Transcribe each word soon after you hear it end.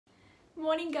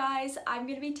Morning guys, I'm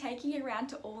going to be taking you around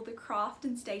to all the craft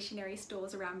and stationery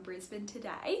stores around Brisbane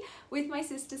today with my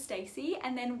sister Stacey,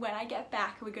 and then when I get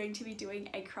back we're going to be doing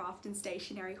a craft and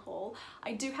stationery haul.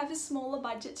 I do have a smaller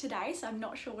budget today, so I'm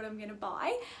not sure what I'm going to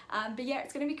buy, but yeah,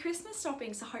 it's going to be Christmas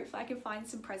shopping, so hopefully I can find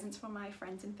some presents for my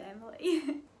friends and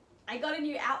family. I got a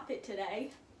new outfit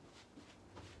today.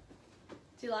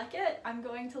 Do you like it? I'm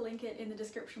going to link it in the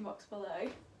description box below.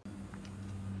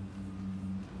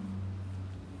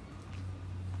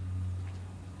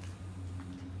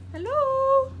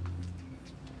 Hello!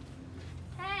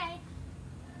 Hey!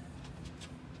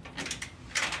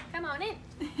 Come on in.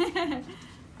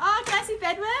 Oh, can I see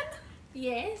Bedouin?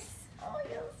 Yes. Oh,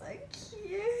 you're so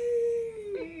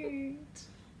cute.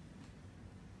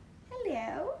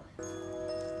 Hello.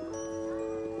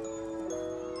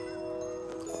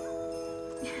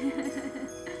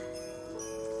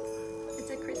 It's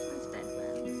a Christmas Bedouin.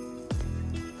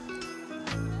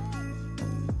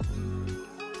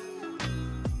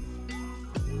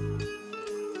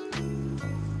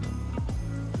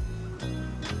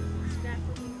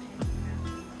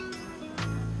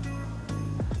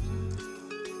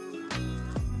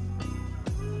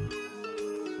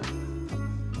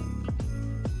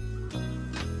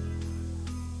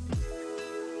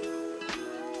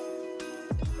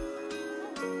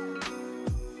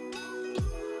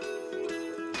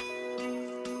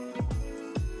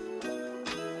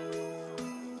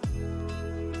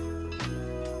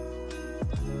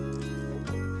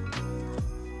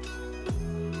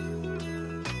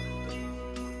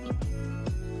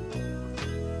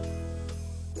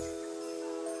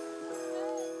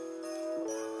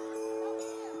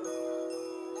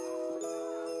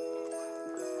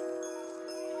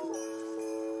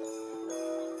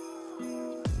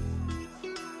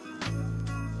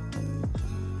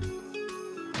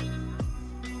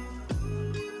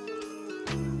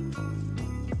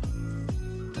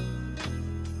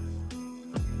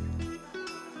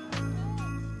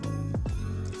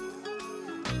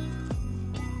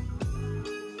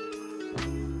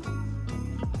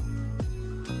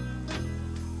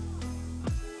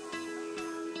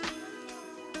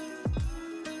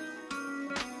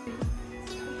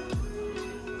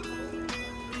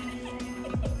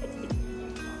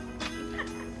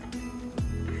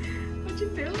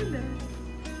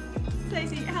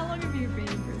 Stacey, how long have you been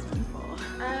in Brisbane for?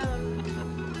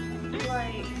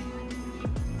 Like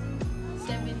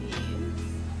 7 years.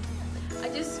 I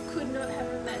just could not have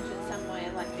imagined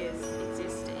somewhere like this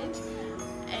existed,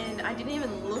 and I didn't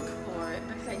even look for it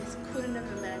because I just couldn't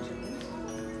have imagined.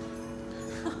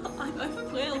 I'm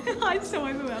overwhelmed. I'm so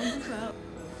overwhelmed as well.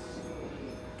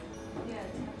 Yeah.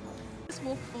 Just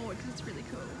walk forward because it's really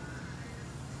cool.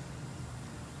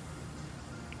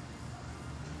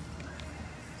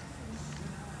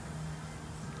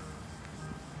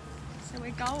 So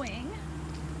we're going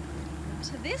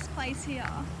to this place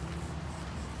here.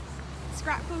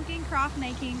 Scrapbooking, craft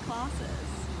making classes.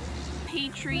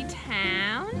 Petrie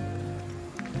Town.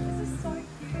 This is so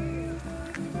cute.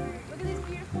 Look at these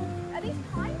beautiful, are these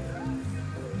pine straps?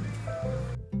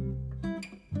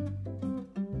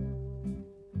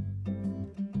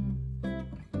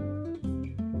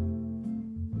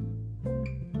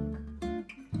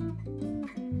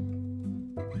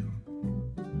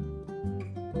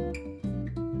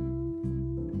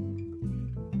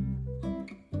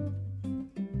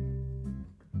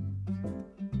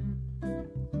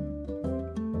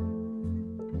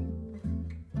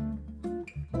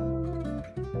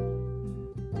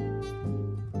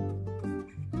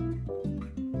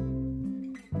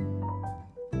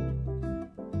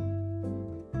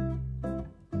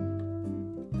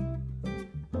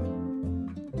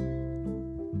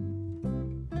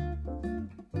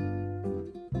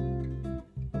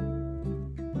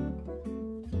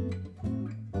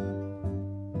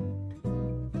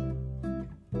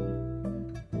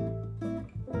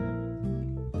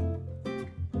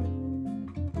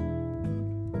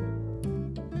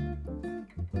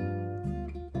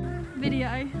 Video.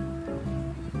 Oh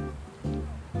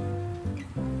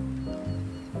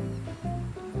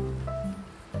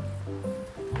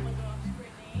my gosh,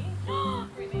 Brittany.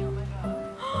 Brittany, oh my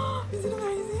god. Is it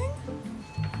amazing?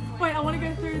 Wait, I want to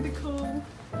go through the cool.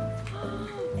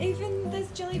 Even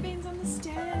there's jelly beans on the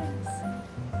stairs.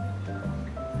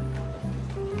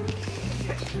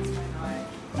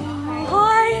 Oh,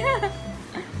 hi.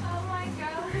 Oh my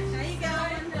gosh. How you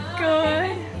going?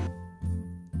 Good.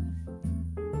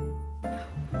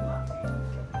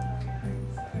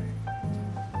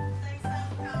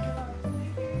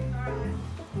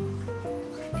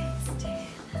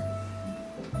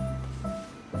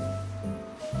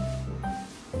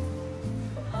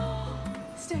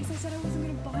 Stacey said I wasn't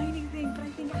going to buy anything, but I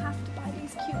think I have to buy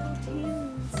these cute little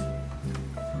tins.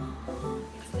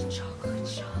 It's the chocolate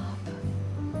shop.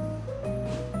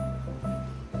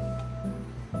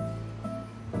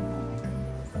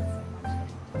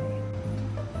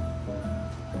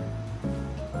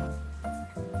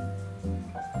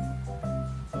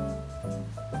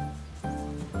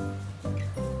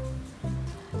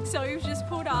 So we've just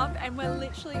pulled up and we're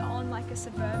literally on like a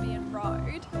suburban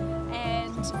road,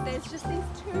 and there's just these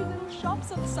two little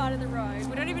shops on the side of the road.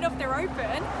 We don't even know if they're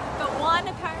open, but one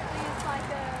apparently is like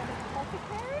an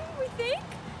apothecary, we think,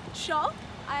 shop,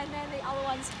 and then the other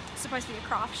one's supposed to be a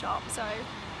craft shop. So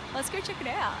let's go check it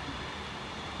out.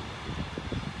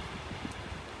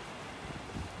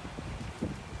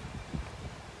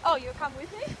 Oh, you'll come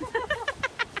with me?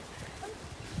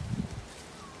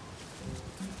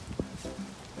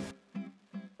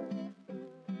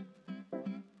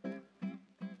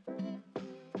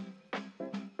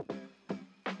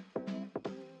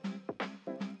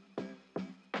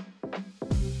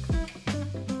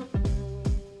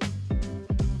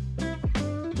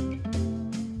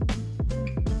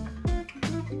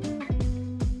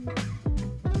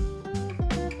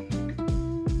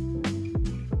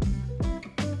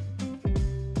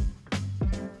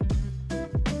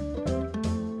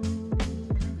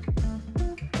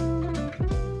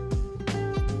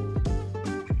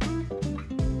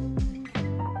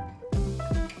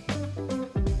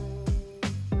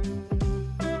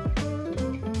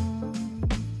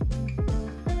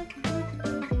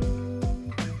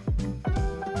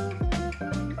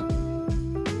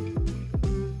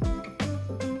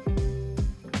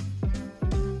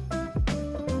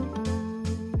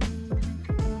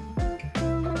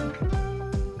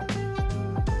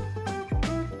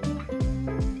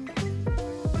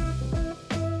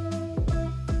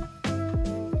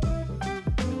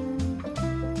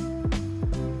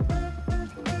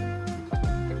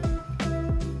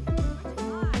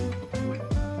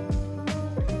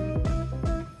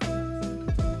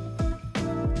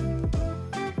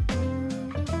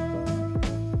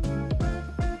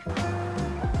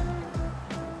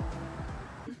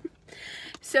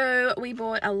 So we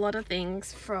bought a lot of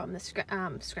things from the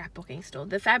scrapbooking store,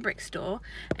 the fabric store,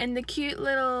 and the cute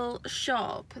little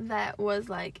shop that was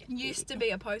like... Used to be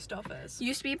a post office.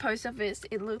 Used to be a post office.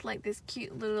 It looked like this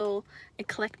cute little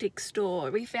eclectic store.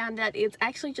 We found out it's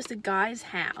actually just a guy's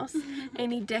house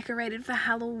and he decorated for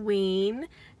Halloween,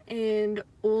 and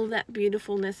all that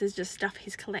beautifulness is just stuff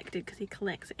he's collected because he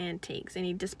collects antiques and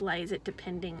he displays it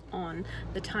depending on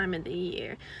the time of the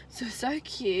year. So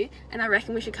cute, and I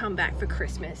reckon we should come back for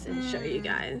Christmas and show you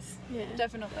guys. Yeah,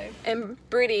 definitely. And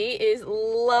Brittany is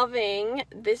loving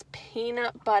this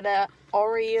peanut butter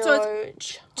Oreo. So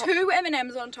it's two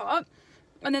M&Ms on top,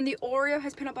 and then the Oreo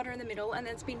has peanut butter in the middle, and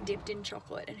then it's been dipped in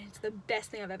chocolate, and it's the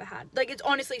best thing I've ever had. Like, it's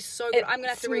honestly so good. I'm gonna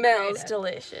have to recreate it. It smells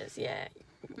delicious. Yeah.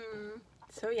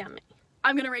 So yummy.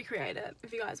 I'm gonna recreate it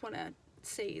if you guys want to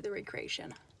see the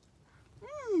recreation.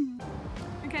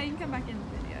 Okay, you can come back in the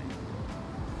video.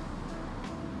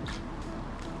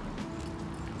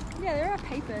 Yeah, there are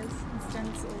papers and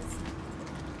stencils.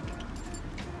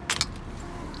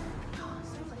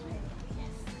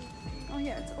 Oh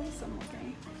yeah, it's awesome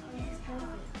looking.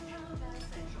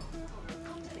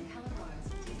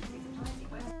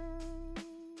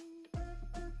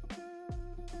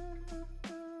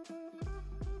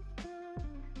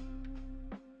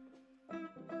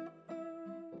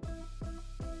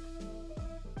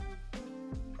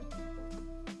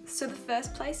 So the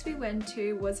first place we went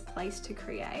to was Place to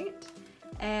Create,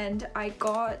 and I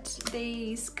got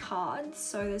these cards.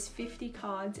 So there's 50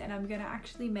 cards, and I'm gonna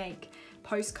actually make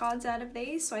postcards out of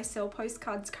these. So I sell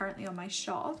postcards currently on my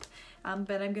shop,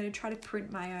 but I'm gonna try to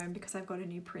print my own because I've got a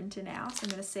new printer now. So I'm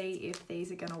gonna see if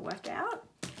these are gonna work out.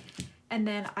 And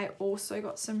then I also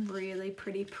got some really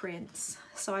pretty prints.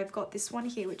 So I've got this one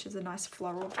here, which is a nice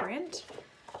floral print.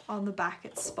 On the back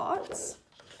it's spots.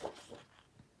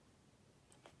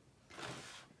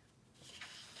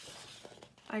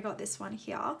 I got this one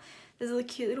here. There's a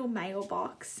cute little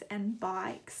mailbox and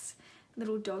bikes,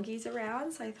 little doggies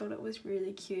around, so I thought it was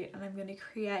really cute, and I'm going to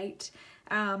create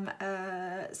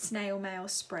a snail mail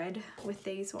spread with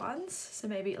these ones, so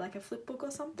maybe like a flip book or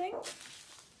something.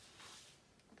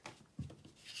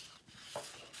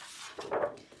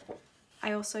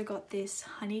 I also got this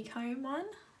honeycomb one,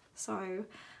 so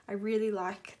I really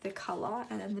like the colour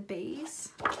and then the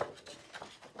bees.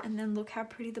 And then look how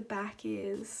pretty the back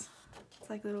is. It's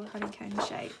like little honeycomb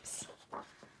shapes.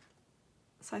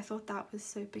 So I thought that was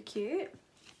super cute.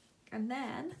 And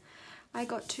then I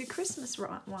got two Christmas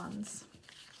ones.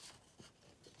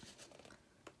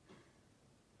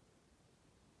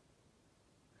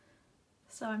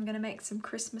 So I'm gonna make some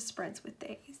Christmas spreads with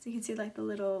these. You can see like the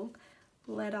little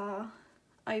letter,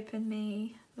 open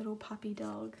me, little puppy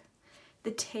dog.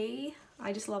 The tea,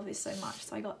 I just love this so much,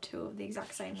 so I got 2 of the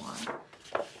exact same one.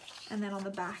 And then on the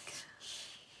back,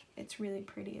 it's really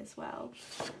pretty as well.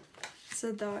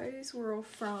 So those were all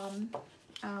from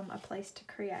A Place to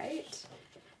Create,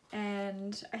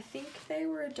 and I think they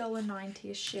were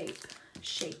 $1.90 a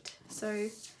sheet. So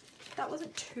that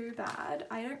wasn't too bad.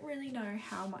 I don't really know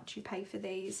how much you pay for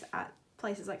these at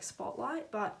places like Spotlight,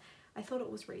 but I thought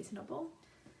it was reasonable.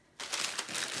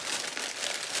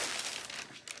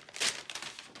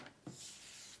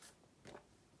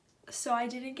 So I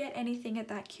didn't get anything at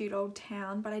that cute old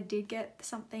town, but I did get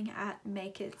something at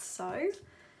Make It So.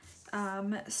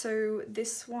 So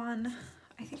this one,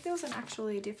 I think there was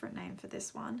actually a different name for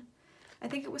this one. I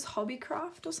think it was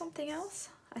Hobbycraft or something else.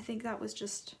 I think that was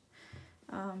just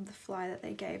the flyer that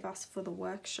they gave us for the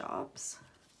workshops.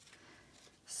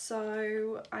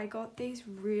 So I got these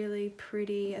really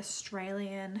pretty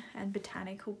Australian and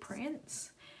botanical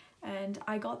prints, and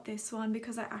I got this one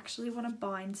because I actually want to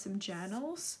bind some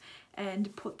journals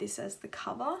and put this as the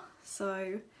cover.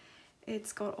 So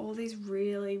it's got all these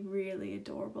really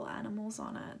adorable animals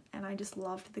on it, and I just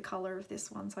loved the colour of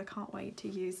this one, so I can't wait to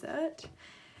use it.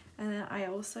 And then I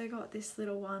also got this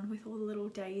little one with all the little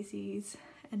daisies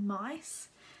and mice,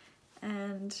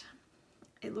 and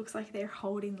it looks like they're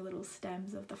holding the little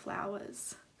stems of the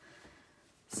flowers.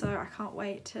 So I can't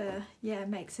wait to, yeah,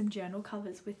 make some journal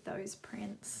covers with those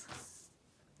prints.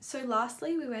 So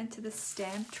lastly, we went to the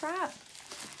Stamp Trap,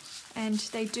 and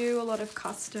they do a lot of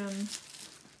custom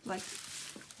like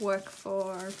work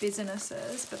for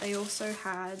businesses, but they also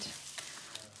had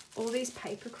all these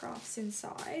paper crafts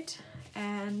inside,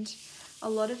 and a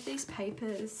lot of these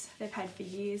papers they've had for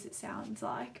years, it sounds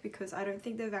like, because I don't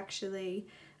think they've actually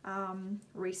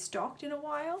restocked in a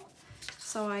while.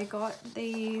 So I got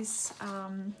these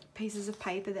pieces of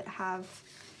paper that have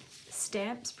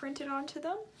stamps printed onto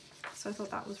them, so I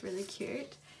thought that was really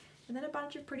cute. And then a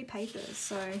bunch of pretty papers.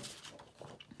 So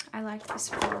I like this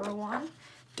floral one.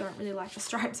 Don't really like the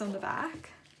stripes on the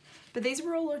back, but these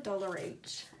were all $1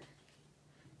 each,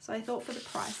 so I thought for the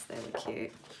price they were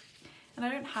cute. And I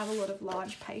don't have a lot of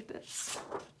large papers.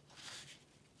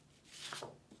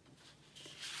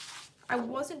 I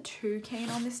wasn't too keen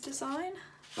on this design,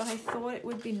 but I thought it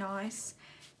would be nice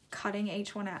cutting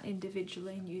each one out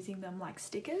individually and using them like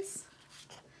stickers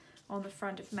on the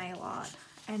front of mail art.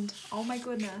 And oh my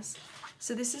goodness,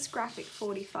 so this is Graphic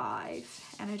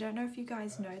 45, and I don't know if you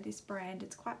guys know this brand.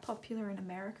 It's quite popular in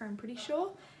America, I'm pretty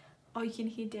sure. Oh, you can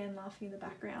hear Dan laughing in the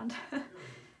background.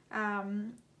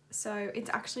 So it's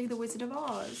actually the Wizard of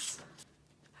Oz.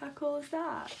 How cool is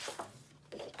that?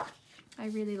 I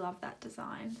really love that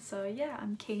design. So yeah,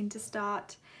 I'm keen to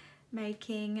start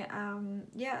making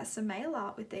yeah, some mail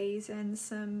art with these and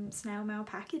some snail mail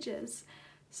packages.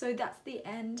 So that's the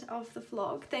end of the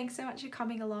vlog. Thanks so much for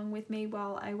coming along with me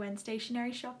while I went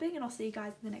stationery shopping, and I'll see you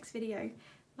guys in the next video.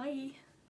 Bye!